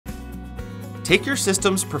Take your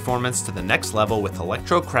system's performance to the next level with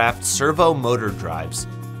ElectroCraft Servo Motor Drives.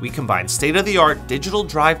 We combine state-of-the-art digital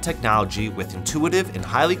drive technology with intuitive and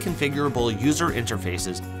highly configurable user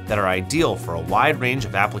interfaces that are ideal for a wide range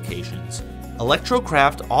of applications.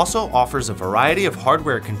 ElectroCraft also offers a variety of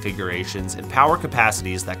hardware configurations and power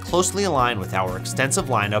capacities that closely align with our extensive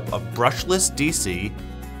lineup of Brushless DC,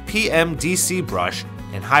 PMDC Brush,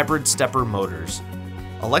 and hybrid stepper motors.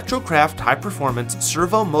 ElectroCraft high-performance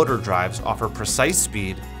servo motor drives offer precise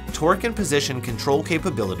speed, torque and position control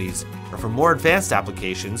capabilities, or for more advanced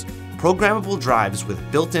applications, programmable drives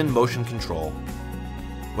with built-in motion control.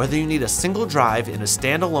 Whether you need a single drive in a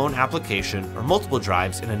standalone application or multiple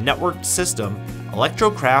drives in a networked system,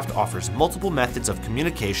 ElectroCraft offers multiple methods of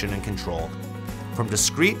communication and control, from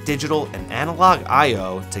discrete digital and analog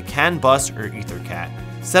I/O to CAN bus or EtherCAT.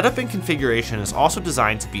 Setup and configuration is also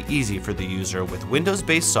designed to be easy for the user with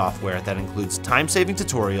Windows-based software that includes time-saving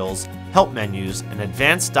tutorials, help menus, and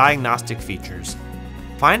advanced diagnostic features.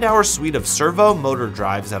 Find our suite of servo motor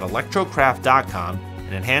drives at electrocraft.com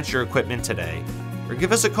and enhance your equipment today. Or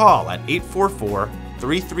give us a call at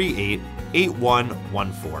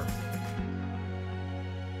 844-338-8114.